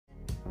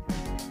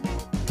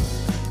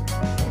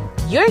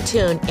You're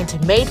tuned into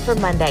Made for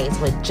Mondays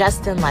with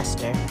Justin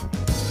Lester.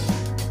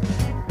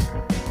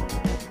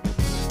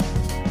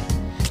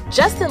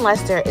 Justin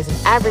Lester is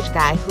an average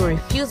guy who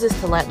refuses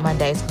to let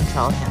Mondays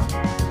control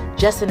him.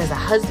 Justin is a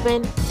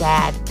husband,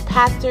 dad,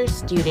 pastor,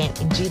 student,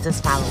 and Jesus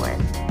follower.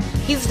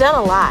 He's done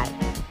a lot.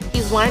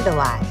 He's learned a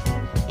lot.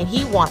 And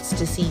he wants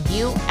to see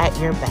you at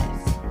your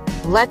best.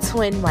 Let's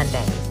win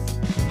Mondays.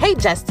 Hey,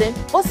 Justin,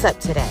 what's up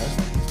today?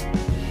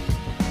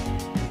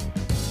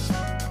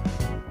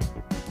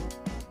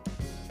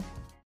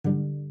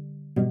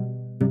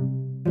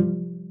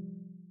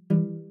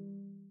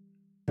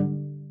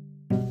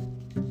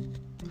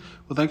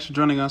 Well, thanks for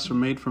joining us for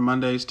Made for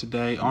Mondays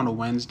today on a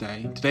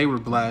Wednesday. Today we're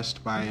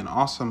blessed by an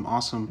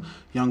awesome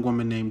young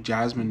woman named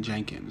Jasmine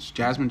Jenkins.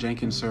 Jasmine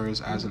Jenkins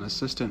serves as an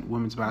assistant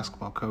women's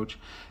basketball coach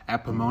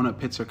at Pomona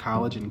Pitzer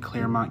College in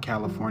Claremont,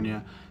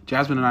 California.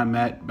 Jasmine and I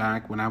met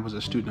back when I was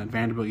a student at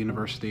Vanderbilt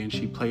University, and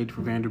she played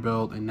for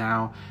Vanderbilt, and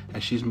now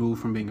as she's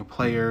moved from being a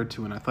player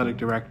to an athletic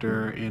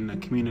director in a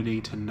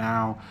community to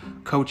now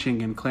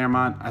coaching in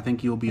Claremont, I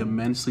think you'll be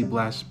immensely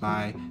blessed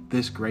by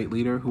this great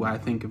leader who I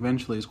think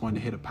eventually is going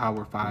to hit a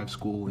Power 5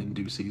 school in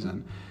due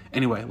season.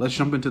 Anyway, let's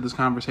jump into this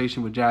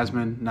conversation with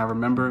Jasmine. Now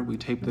remember, we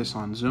tape this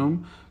on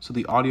Zoom, so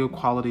the audio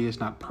quality is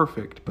not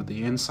perfect, but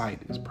the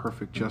insight is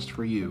perfect just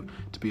for you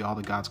to be all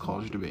that God's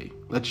called you to be.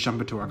 Let's jump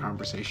into our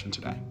conversation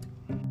today.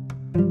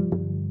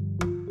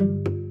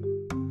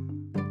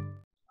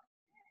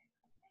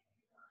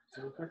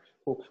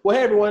 Cool. Well,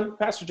 hey everyone,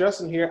 Pastor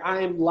Justin here.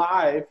 I am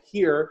live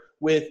here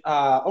with,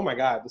 oh my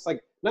God, it's like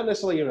not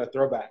necessarily even a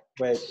throwback,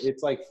 but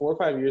it's like 4 or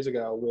 5 years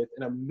ago with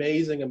an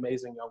amazing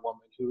young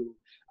woman who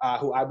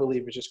I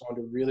believe is just going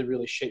to really,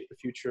 really shape the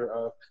future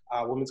of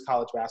women's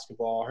college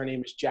basketball. Her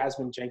name is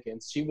Jasmine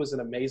Jenkins. She was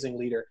an amazing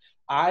leader.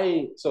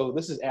 So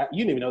this is,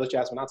 you didn't even know this,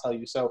 Jasmine, I'll tell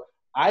you. So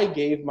I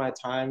gave my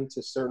time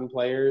to certain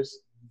players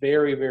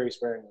very, very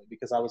sparingly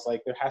because I was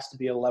like, there has to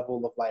be a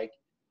level of like,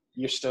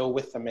 you're still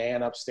with the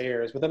man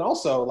upstairs. But then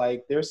also,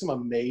 like, there's some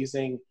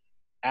amazing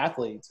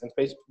athletes and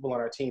people on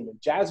our team.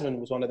 And Jasmine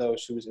was one of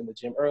those. She was in the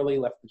gym early,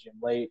 left the gym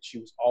late. She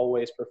was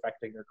always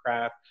perfecting her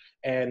craft.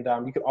 And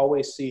you could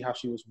always see how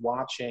she was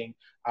watching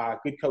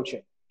good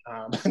coaching.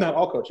 Not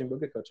all coaching, but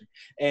good coaching.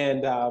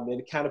 And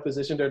it kind of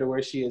positioned her to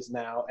where she is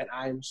now. And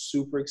I'm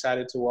super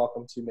excited to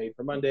welcome to Made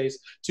for Mondays,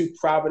 to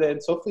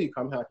Providence. Hopefully you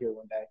come out here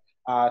one day.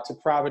 To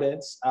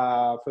Providence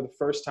for the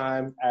first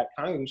time at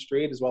Congdon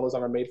Street, as well as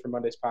on our Made for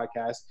Mondays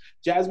podcast,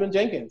 Jasmine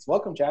Jenkins.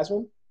 Welcome,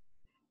 Jasmine.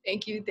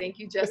 Thank you,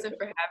 Justin,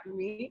 for having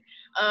me.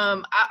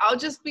 I'll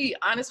just be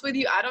honest with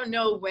you. I don't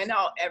know when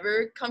I'll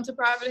ever come to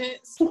Providence.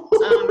 It's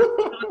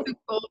too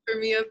cold for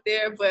me up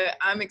there, but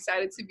I'm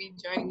excited to be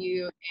joining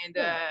you and,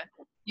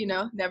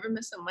 never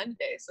miss a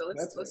Monday. So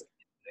let's do it.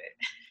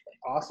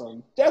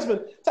 Awesome.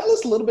 Jasmine, tell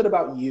us a little bit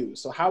about you.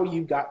 So how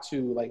you got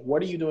to, like,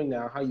 what are you doing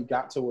now? How you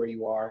got to where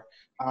you are?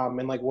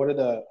 And like, what are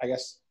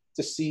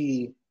to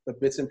see the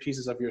bits and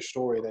pieces of your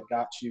story that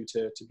got you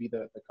to be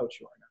the coach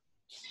you are now?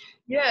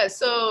 Yeah,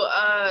 so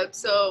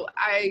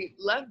I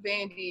left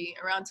Vandy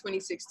around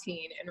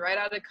 2016, and right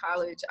out of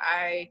college,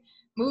 I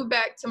moved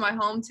back to my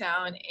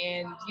hometown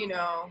and,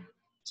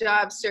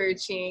 job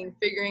searching,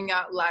 figuring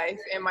out life.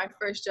 And my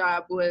first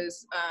job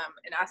was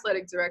an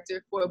athletic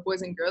director for a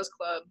Boys and Girls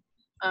Club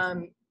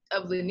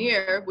of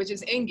Lanier, which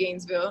is in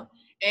Gainesville.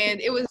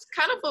 And it was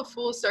kind of a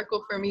full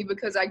circle for me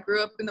because I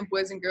grew up in the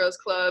Boys and Girls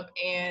Club,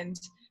 and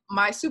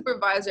my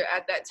supervisor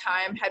at that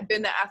time had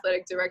been the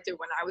athletic director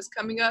when I was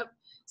coming up.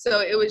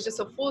 So it was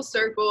just a full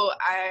circle.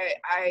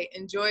 I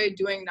enjoyed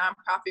doing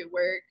nonprofit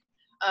work,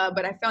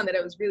 but I found that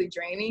it was really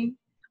draining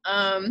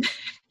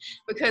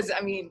because,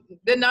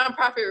 the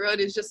nonprofit road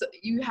is just,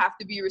 you have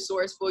to be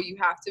resourceful, you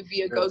have to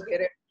be a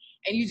go-getter,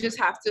 and you just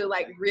have to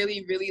like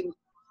really, really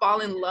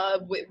fall in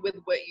love with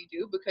what you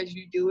do because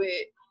you do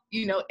it,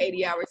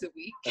 80 hours a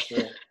week.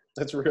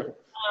 That's real.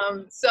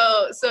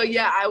 So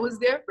yeah, I was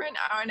there for an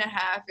hour and a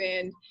half,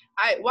 and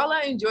while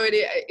I enjoyed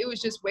it, it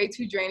was just way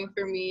too draining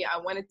for me. I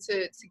wanted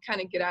to kind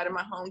of get out of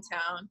my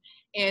hometown.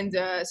 And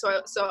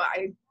so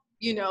I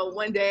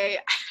one day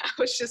I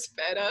was just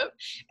fed up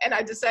and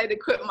I decided to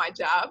quit my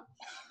job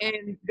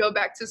and go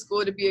back to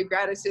school to be a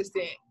grad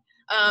assistant.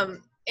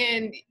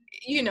 And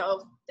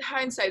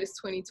hindsight is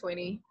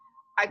 20/20.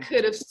 I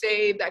could have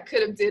saved, I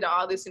could have did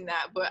all this and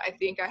that, but I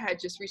think I had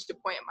just reached a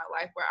point in my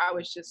life where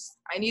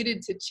I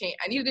needed to change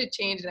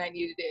and I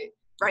needed it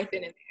right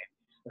then and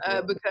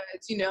there. Because,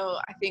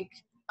 I think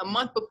a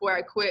month before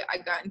I quit, I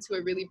got into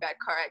a really bad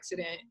car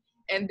accident.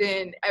 And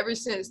then ever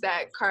since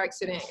that car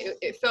accident,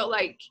 it felt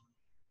like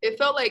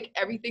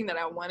everything that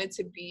I wanted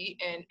to be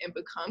and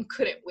become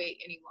couldn't wait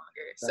any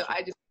longer. So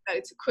I just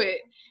decided to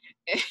quit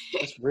and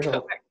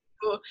go back to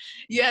school.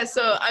 Yeah,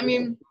 so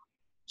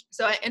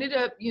I ended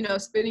up,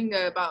 spending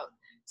about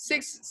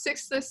six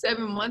to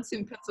 7 months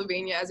in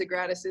Pennsylvania as a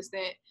grad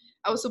assistant.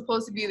 I was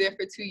supposed to be there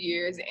for 2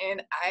 years.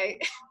 And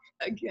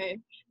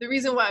again, the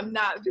reason why I'm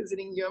not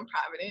visiting you in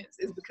Providence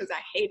is because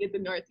I hated the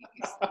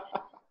Northeast.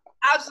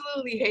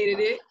 Absolutely hated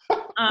it.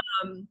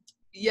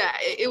 yeah,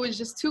 it was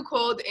just too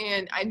cold,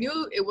 and I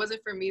knew it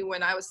wasn't for me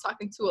when I was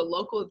talking to a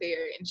local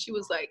there, and she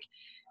was like,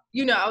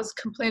 I was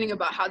complaining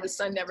about how the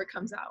sun never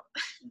comes out.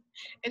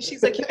 And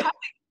she's like,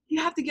 you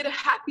have to get a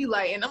happy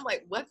light. And I'm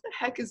like, what the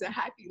heck is a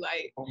happy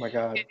light? Oh my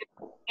God.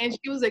 And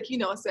she was like,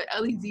 it's an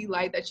LED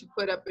light that you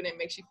put up and it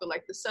makes you feel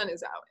like the sun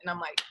is out. And I'm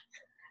like,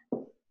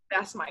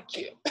 that's my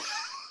cue.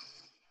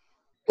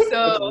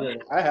 So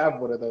I have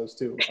one of those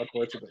too,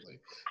 unfortunately.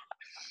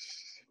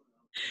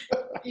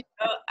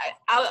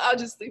 I'll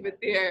just leave it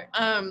there.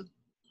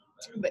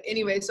 But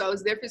anyway, so I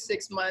was there for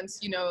 6 months,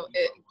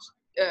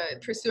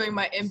 pursuing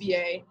my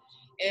MBA.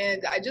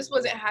 And I just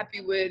wasn't happy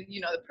with,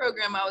 the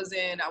program I was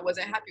in. I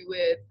wasn't happy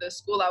with the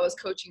school I was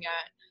coaching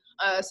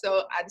at.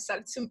 So I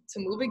decided to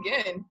move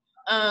again.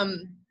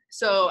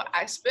 So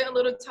I spent a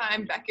little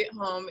time back at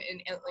home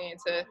in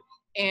Atlanta,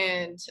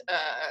 and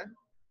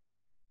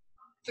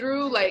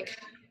through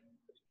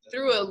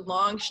a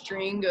long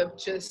string of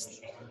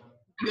just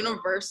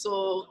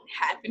universal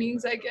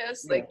happenings, I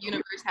guess, like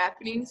universe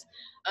happenings,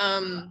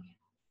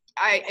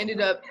 I ended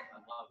up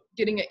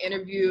getting an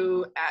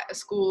interview at a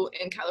school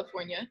in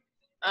California.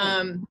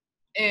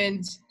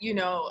 And,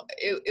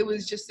 it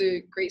was just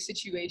a great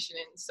situation.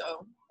 And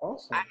so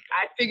awesome.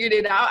 I figured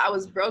it out. I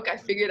was broke. I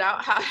figured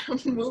out how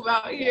to move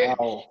out here.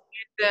 Wow.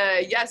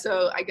 And,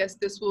 so I guess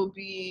this will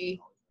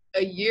be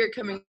a year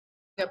coming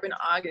up in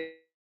August.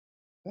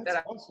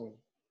 That's awesome.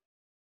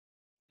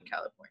 In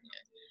California.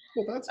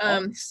 Well, that's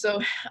awesome.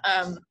 So,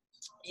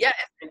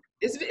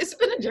 it's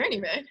been a journey,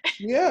 man.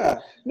 Yeah.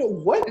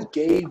 What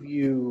gave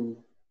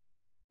you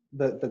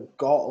the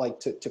gall,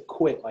 like to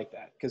quit like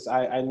that? Because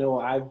I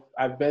know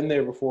I've been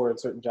there before in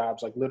certain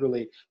jobs. Like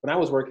literally, when I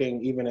was working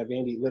even at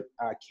Vandy,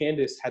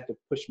 Candace had to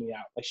push me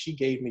out. Like she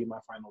gave me my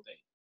final day.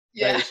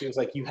 Yeah. Right? She was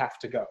like, you have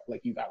to go.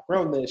 Like you've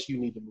outgrown this. You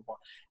need to move on.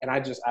 And I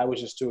was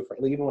just too afraid.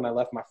 Like, even when I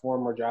left my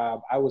former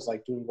job, I was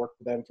like doing work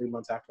for them 3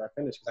 months after I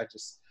finished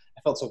because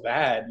I felt so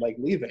bad like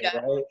leaving.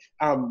 Yeah.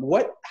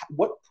 Right.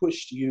 What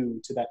pushed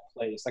you to that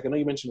place? Like I know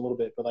you mentioned a little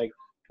bit, but like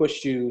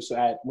pushed you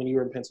when you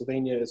were in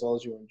Pennsylvania as well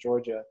as you were in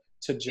Georgia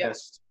to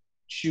just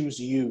choose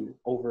you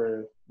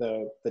over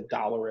the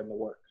dollar and the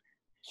work.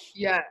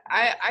 Yeah,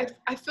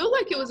 I feel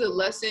like it was a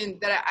lesson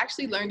that I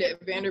actually learned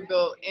at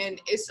Vanderbilt,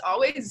 and it's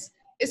always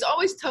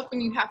tough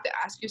when you have to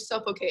ask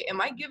yourself, okay, am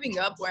I giving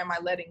up or am I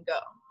letting go?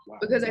 Wow.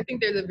 Because I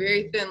think there's a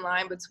very thin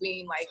line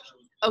between like,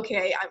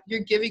 okay,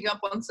 you're giving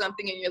up on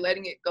something and you're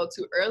letting it go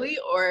too early,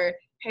 or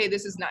hey,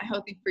 this is not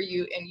healthy for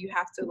you and you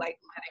have to like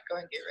let it go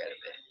and get rid of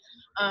it.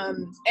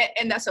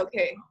 And that's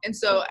okay. And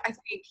so I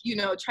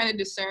think, trying to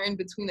discern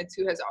between the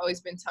two has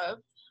always been tough.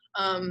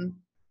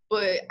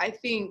 But I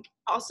think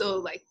also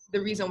like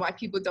the reason why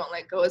people don't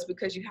let go is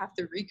because you have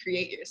to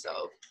recreate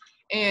yourself.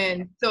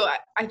 And so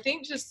I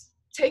think just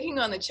taking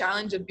on the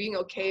challenge of being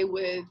okay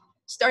with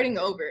starting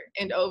over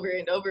and over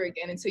and over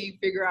again until you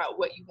figure out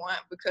what you want,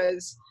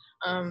 because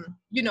a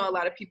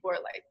lot of people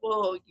are like,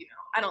 well,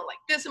 I don't like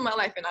this in my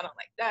life and I don't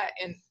like that.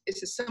 And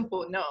it's a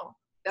simple no.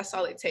 That's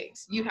all it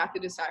takes. You have to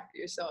decide for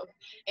yourself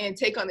and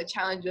take on the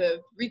challenge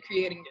of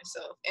recreating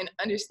yourself and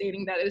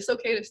understanding that it's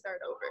okay to start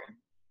over.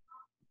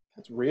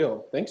 That's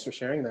real. Thanks for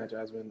sharing that,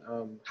 Jasmine.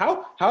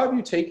 How have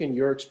you taken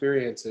your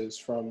experiences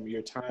from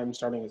your time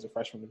starting as a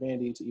freshman at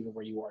Vandy to even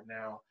where you are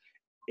now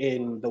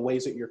in the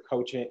ways that you're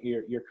coaching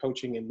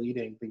and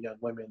leading the young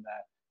women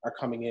that are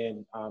coming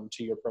in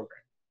to your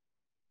program?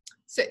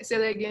 Say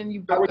that again. You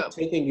broke up.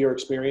 Taking your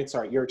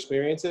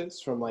experiences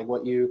from like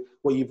what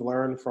you've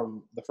learned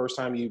from the first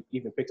time you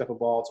even picked up a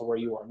ball to where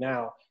you are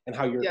now, and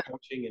how you're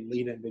coaching and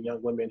leading the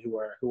young women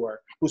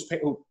whose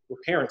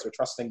parents are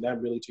trusting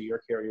them really to your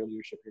care, your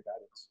leadership, your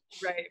guidance.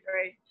 Right.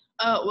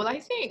 Well, I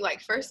think like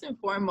first and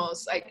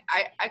foremost, like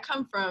I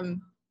come from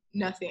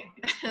nothing.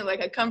 Like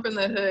I come from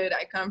the hood.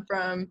 I come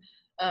from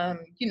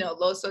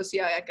low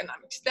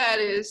socioeconomic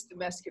status,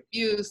 domestic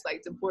abuse,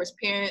 like divorced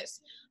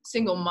parents,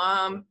 single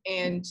mom.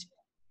 And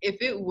if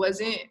it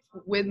wasn't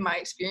with my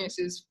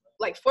experiences,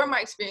 like for my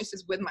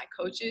experiences with my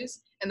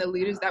coaches and the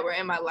leaders that were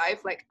in my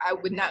life, like I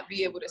would not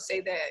be able to say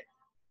that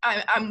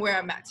I'm where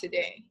I'm at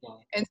today. Wow.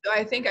 And so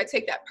I think I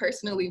take that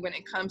personally when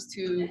it comes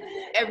to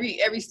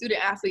every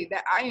student athlete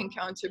that I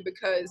encounter,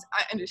 because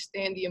I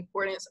understand the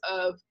importance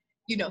of,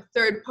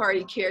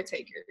 third-party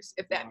caretakers,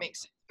 if that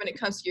makes sense. When it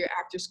comes to your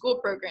after-school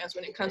programs,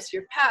 when it comes to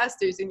your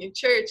pastors in your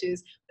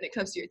churches, when it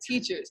comes to your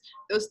teachers,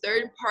 those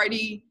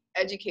third-party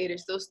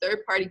educators, those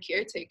third-party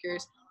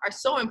caretakers are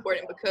so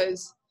important,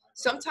 because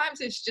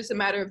sometimes it's just a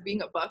matter of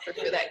being a buffer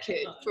for that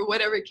kid, for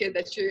whatever kid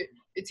that you're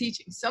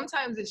teaching.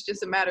 Sometimes it's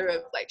just a matter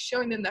of like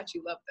showing them that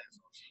you love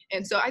them.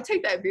 And so I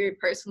take that very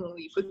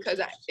personally, because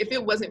if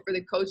it wasn't for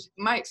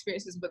my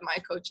experiences with my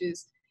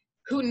coaches,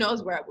 who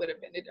knows where I would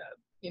have ended up,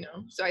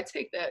 So I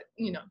take that,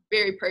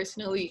 very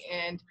personally.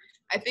 And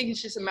I think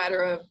it's just a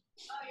matter of,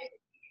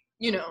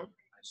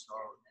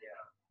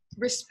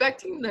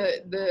 respecting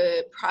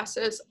the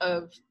process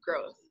of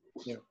growth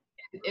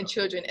in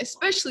children,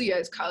 especially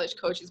as college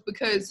coaches,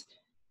 because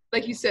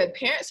like you said,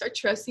 parents are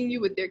trusting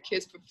you with their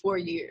kids for 4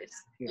 years,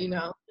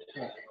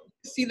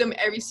 see them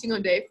every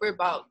single day for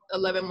about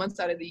 11 months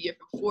out of the year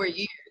for 4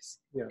 years.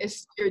 Yeah.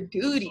 It's your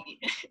duty.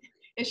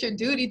 It's your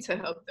duty to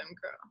help them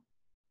grow.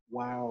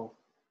 Wow.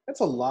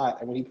 That's a lot.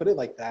 And when you put it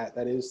like that,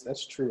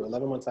 that's true.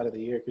 11 months out of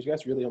the year, because you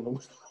guys really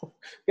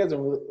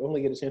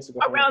only get a chance to go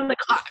around the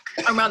clock.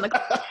 Around the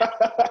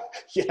clock.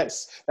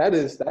 Yes, that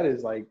is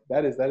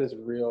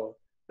real.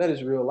 That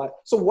is real life.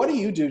 So what do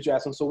you do,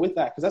 Jasmine? So with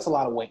that, because that's a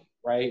lot of weight,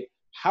 right?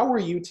 How are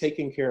you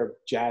taking care of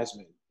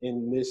Jasmine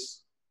in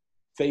this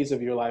phase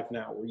of your life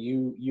now, where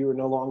you're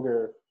no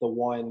longer the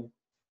one,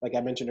 like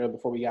I mentioned earlier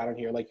before we got on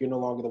here, like you're no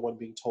longer the one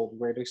being told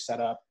where to set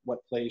up,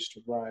 what plays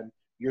to run.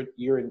 You're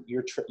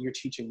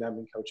teaching them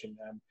and coaching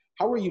them.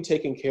 How are you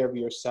taking care of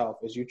yourself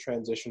as you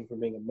transition from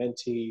being a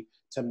mentee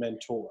to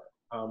mentor,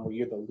 where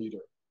you're the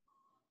leader?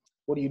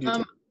 What do you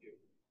do?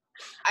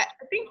 I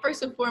think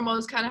first and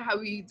foremost, kind of how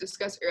we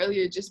discussed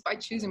earlier, just by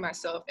choosing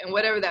myself and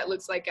whatever that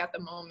looks like at the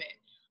moment.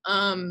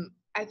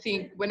 I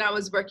think when I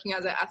was working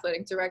as an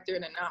athletic director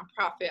in a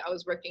nonprofit, I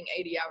was working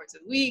 80 hours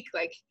a week.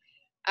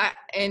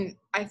 And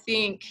I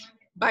think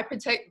by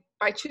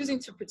choosing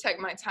to protect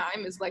my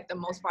time is like the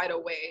most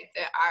vital way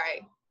that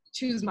I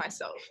choose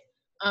myself.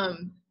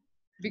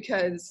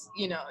 Because,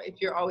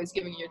 if you're always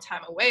giving your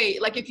time away,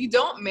 like if you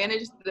don't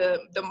manage the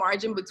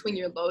margin between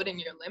your load and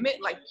your limit,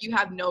 like you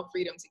have no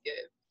freedom to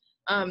give.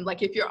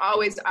 Like if you're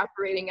always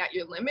operating at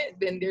your limit,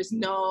 then there's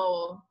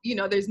no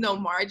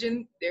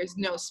margin, there's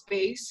no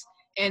space,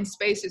 and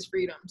space is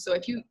freedom. So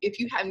if you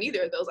have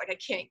neither of those, like I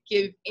can't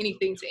give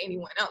anything to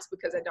anyone else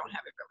because I don't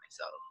have it for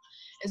myself.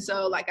 And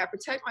so like I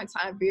protect my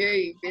time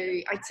very,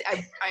 very,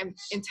 I'm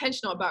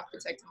intentional about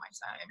protecting my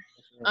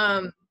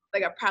time.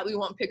 Like I probably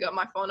won't pick up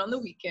my phone on the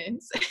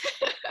weekends.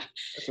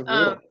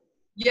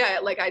 Yeah,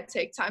 like I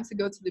take time to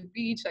go to the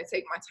beach. I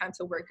take my time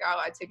to work out.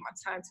 I take my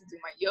time to do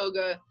my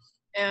yoga.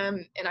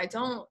 And I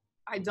don't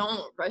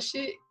rush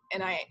it.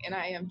 And I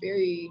am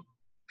very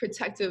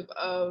protective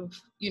of,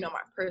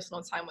 my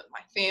personal time with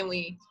my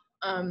family.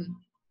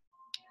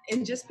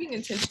 And just being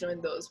intentional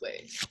in those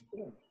ways.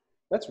 Yeah.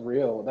 That's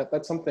real.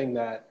 That's something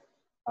that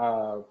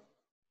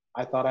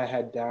I thought I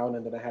had down,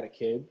 and then I had a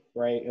kid,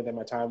 right? And then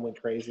my time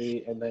went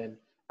crazy, and then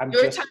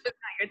your time is not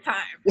your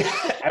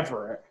time.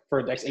 Ever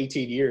for the next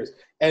 18 years.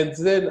 And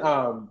then,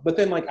 but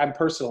then like I'm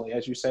personally,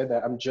 as you said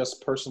that, I'm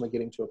just personally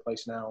getting to a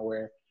place now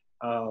where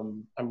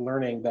I'm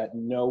learning that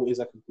no is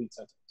a complete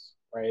sentence,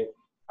 right?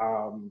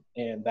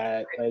 And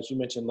that, as you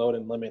mentioned, load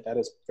and limit, that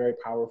is very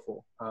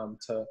powerful,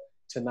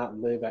 to not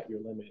live at your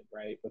limit,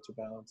 right? But to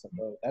balance that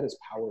load. That is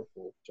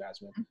powerful,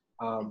 Jasmine.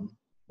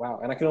 Wow.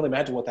 And I can only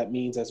imagine what that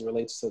means as it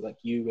relates to like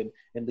you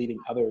and leading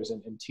others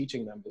and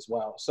teaching them as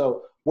well.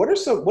 So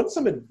what's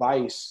some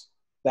advice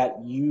that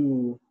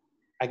you,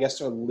 I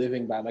guess, are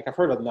living by? Like I've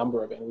heard a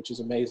number of it, which is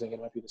amazing. It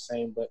might be the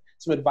same, but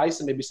some advice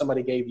that maybe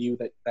somebody gave you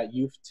that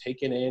you've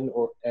taken in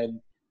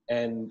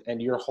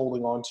and you're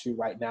holding on to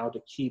right now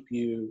to keep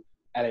you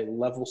at a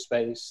level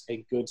space,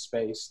 a good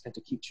space, and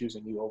to keep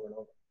choosing you over and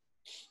over.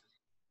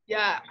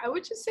 Yeah, I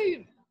would just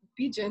say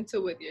be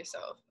gentle with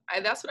yourself.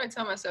 That's what I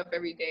tell myself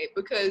every day,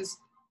 because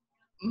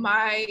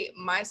my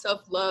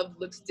self-love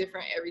looks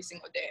different every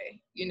single day,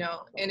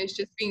 and it's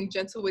just being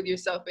gentle with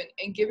yourself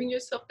and giving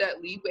yourself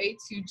that leeway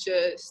to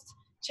just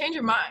change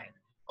your mind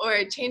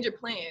or change your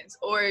plans,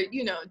 or,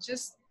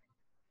 just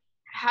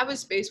have a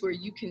space where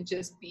you can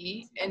just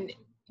be, and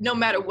no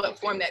matter what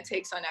form that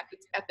takes on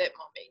at that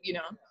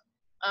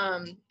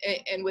moment,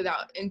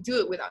 and do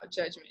it without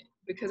judgment.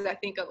 Because I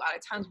think a lot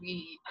of times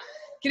we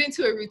get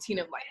into a routine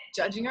of like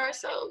judging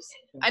ourselves.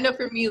 I know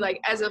for me, like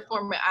as a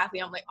former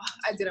athlete, I'm like, oh,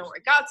 I didn't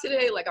work out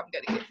today. Like I'm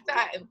going to get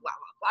fat and blah,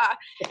 blah, blah.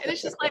 And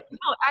it's just like, no,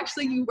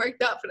 actually you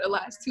worked out for the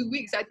last 2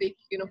 weeks. I think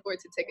you can afford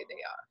to take a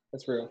day off.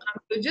 That's real.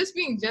 So just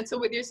being gentle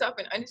with yourself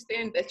and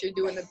understand that you're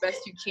doing the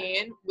best you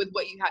can with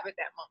what you have at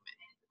that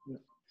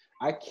moment.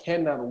 I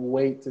cannot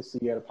wait to see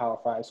you at a Power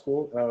 5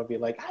 school. And I would be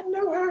like, I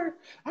know her.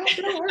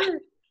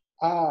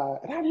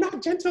 And I'm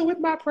not gentle with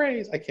my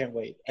praise. I can't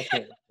wait.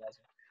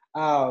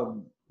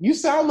 You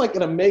sound like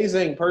an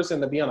amazing person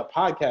to be on a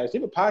podcast. Do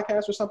you have a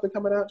podcast or something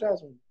coming out,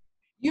 Jasmine?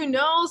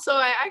 So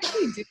I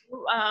actually do.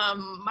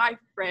 My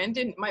friend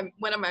and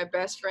one of my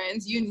best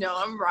friends,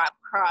 Rob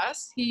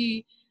Cross.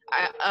 He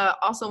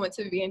also went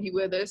to Vandy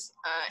with us.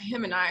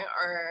 Him and I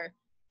are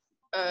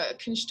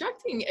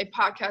constructing a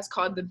podcast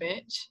called The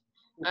Bench.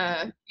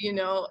 And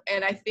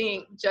I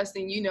think,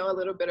 Justin, a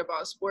little bit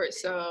about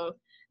sports. So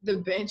the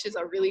bench is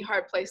a really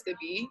hard place to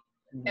be.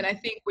 Mm-hmm. And I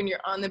think when you're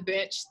on the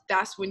bench,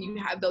 that's when you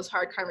have those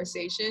hard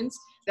conversations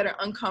that are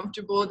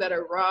uncomfortable, that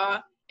are raw,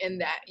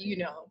 and that,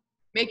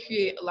 may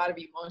create a lot of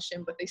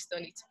emotion, but they still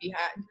need to be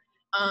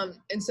had.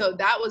 And so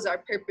that was our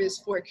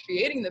purpose for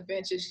creating the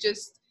bench, is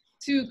just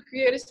to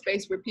create a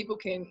space where people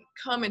can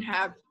come and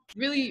have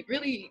really,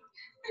 really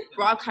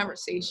raw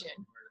conversation.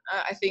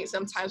 I think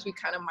sometimes we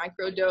kind of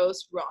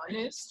microdose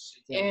rawness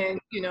and,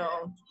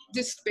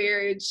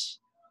 disparage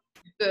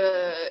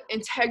the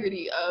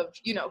integrity of,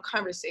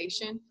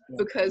 conversation,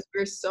 because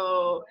we're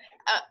so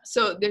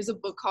there's a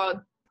book called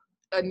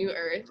A New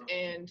Earth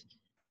and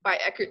by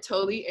Eckhart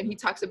Tolle, and he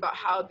talks about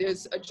how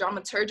there's a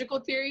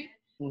dramaturgical theory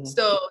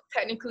So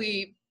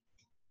technically,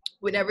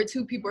 whenever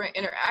two people are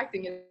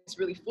interacting, it's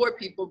really four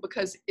people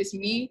because it's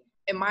me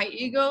and my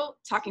ego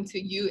talking to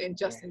you and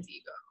Justin's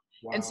ego.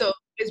 Wow. And so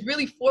it's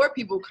really four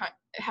people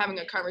having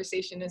a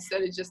conversation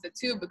instead of just the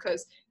two,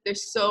 because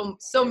there's so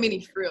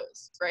many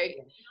frills, right?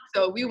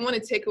 So we want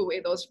to take away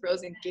those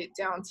frills and get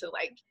down to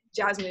like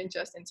Jasmine and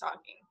Justin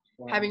talking,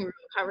 having real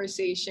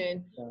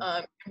conversation,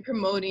 and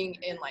promoting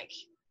and like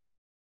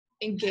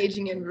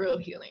engaging in real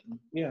healing.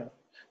 Yeah.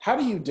 How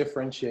do you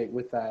differentiate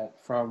with that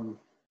from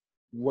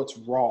what's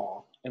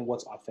raw and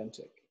what's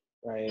authentic,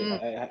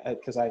 right?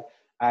 Because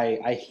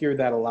I hear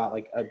that a lot.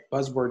 Like a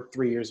buzzword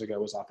 3 years ago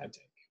was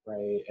authentic,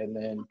 right? And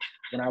then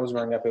when I was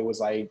growing up, it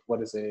was like,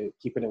 what is it?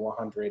 Keeping it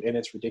 100. And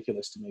it's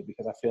ridiculous to me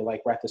because I feel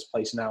like we're at this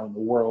place now in the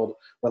world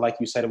where, like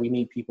you said, we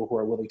need people who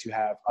are willing to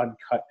have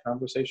uncut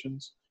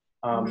conversations.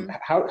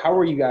 How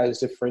are you guys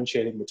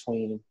differentiating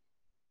between,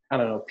 I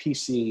don't know,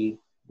 PC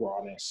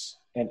rawness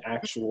and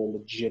actual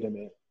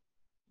legitimate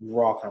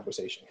raw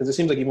conversation? Because it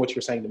seems like even what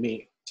you're saying to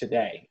me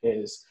today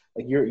is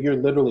like you're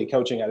literally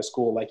coaching at a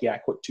school like, yeah, I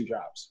quit 2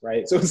 jobs,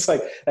 right? So it's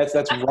like that's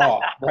raw,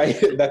 right?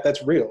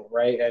 That's real,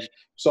 right? And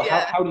so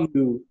how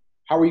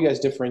are you guys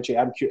differentiate?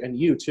 I'm curious, and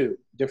you too,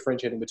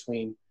 differentiating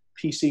between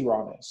PC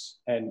rawness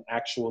and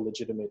actual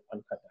legitimate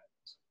uncut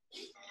diamonds.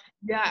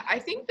 Yeah, I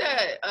think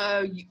that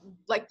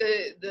like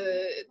the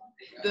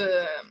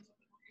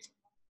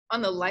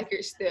on the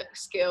Likert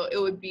scale, it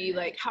would be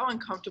like, how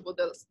uncomfortable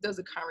does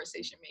a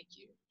conversation make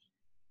you?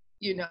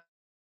 You know,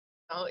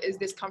 is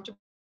this comfortable?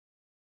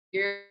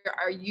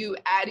 Are you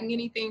adding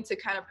anything to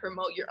kind of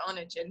promote your own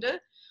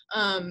agenda?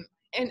 And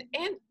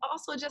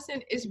also,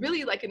 Justin, it's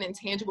really like an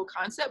intangible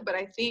concept, but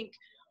I think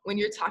when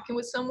you're talking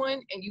with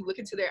someone and you look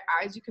into their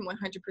eyes, you can 100%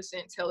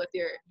 tell if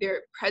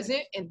they're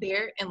present and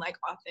there and like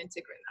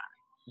authentic or not.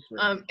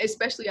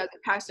 Especially as a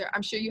pastor,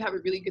 I'm sure you have a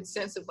really good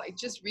sense of like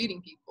just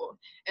reading people.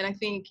 And I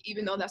think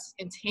even though that's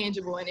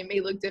intangible and it may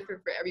look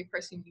different for every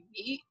person you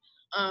meet,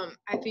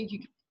 I think you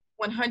can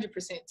 100%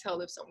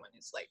 tell if someone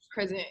is like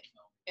present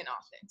and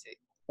authentic.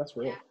 That's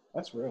real.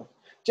 That's real.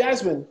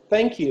 Jasmine,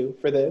 thank you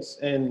for this.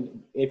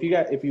 And like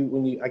I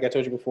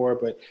told you before,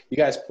 but you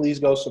guys please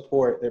go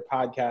support their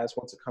podcast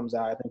once it comes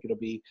out. I think it'll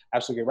be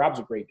absolutely great. Rob's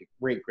a great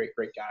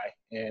guy.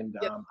 And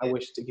I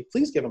wish to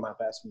please give him my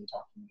best when you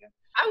talk to him again.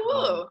 I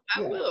will.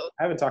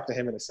 I haven't talked to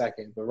him in a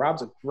second, but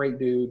Rob's a great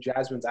dude.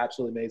 Jasmine's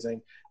absolutely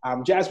amazing.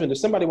 Jasmine, if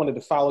somebody wanted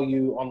to follow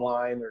you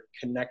online or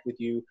connect with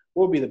you,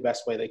 what would be the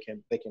best way they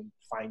can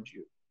find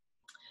you?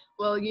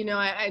 Well, you know,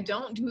 I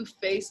don't do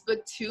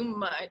Facebook too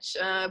much,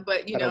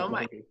 but, you know,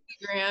 my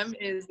Instagram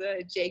is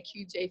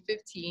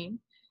JQJ15,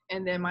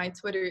 and then my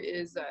Twitter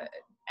is at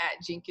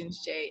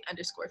JenkinsJ_15.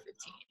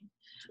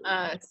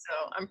 So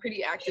I'm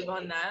pretty active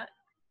on that.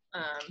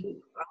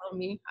 Follow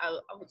me. I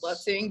would love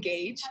to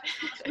engage.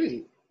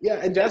 Sweet. Yeah,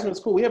 and Jasmine's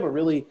cool. We have a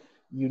really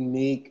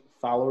unique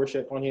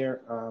followership on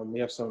here. We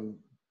have some,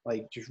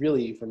 like, just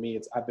really, for me,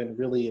 I've been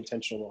really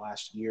intentional the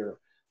last year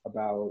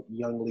about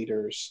young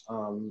leaders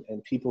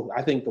and people.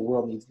 I think the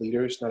world needs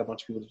leaders, not a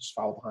bunch of people to just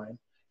follow behind,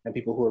 and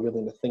people who are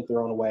willing to think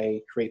their own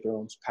way, create their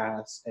own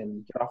paths,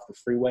 and get off the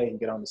freeway and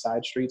get on the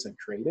side streets and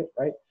create it,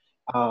 right?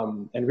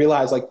 And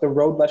realize like the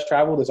road less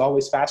traveled is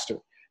always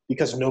faster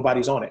because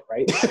nobody's on it,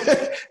 right?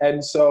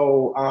 And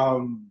so,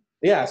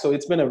 so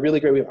it's been a really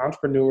great, we have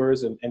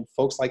entrepreneurs and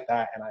folks like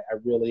that. And I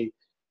really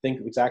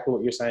think exactly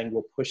what you're saying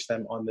will push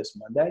them on this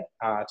Monday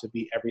to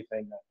be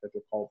everything that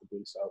they're called to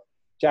be. So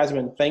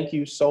Jasmine, thank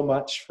you so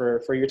much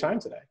for your time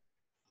today.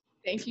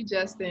 Thank you,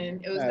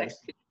 Justin. It was nice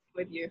to be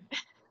with you.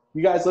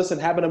 You guys, listen,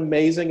 have an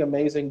amazing,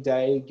 amazing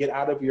day. Get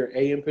out of your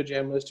AM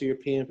pajamas to your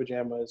PM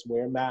pajamas.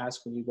 Wear a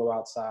mask when you go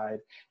outside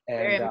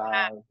and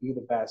be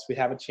the best. We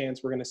have a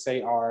chance. We're going to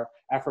say our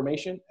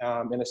affirmation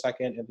in a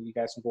second, and then you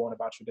guys can go on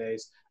about your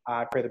days.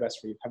 I pray the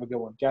best for you. Have a good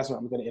one. Jasmine,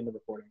 I'm going to end the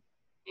recording.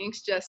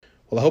 Thanks, Justin.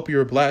 Well, I hope you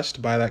were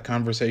blessed by that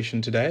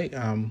conversation today.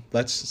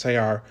 Let's say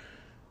our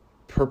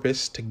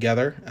purpose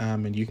together,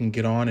 and you can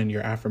get on in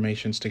your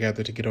affirmations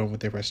together to get on with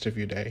the rest of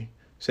your day.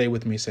 Say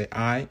with me, say,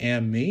 I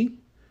am me.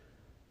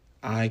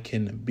 I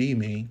can be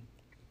me.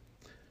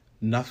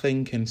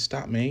 Nothing can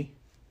stop me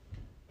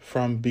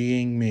from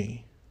being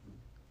me.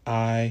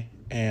 I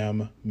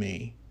am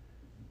me.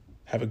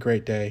 Have a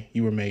great day.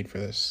 You were made for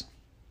this.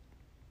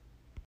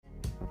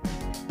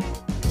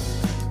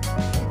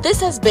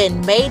 This has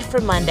been Made for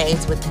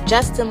Mondays with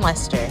Justin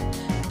Lester.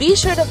 Be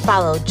sure to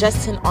follow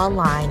Justin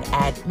online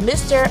at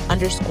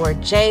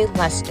Mr_J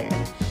Lester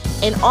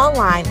and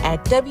online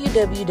at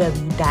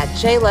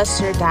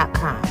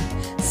www.jlester.com.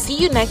 See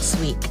you next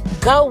week.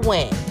 Go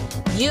win.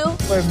 You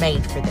were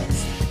made for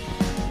this.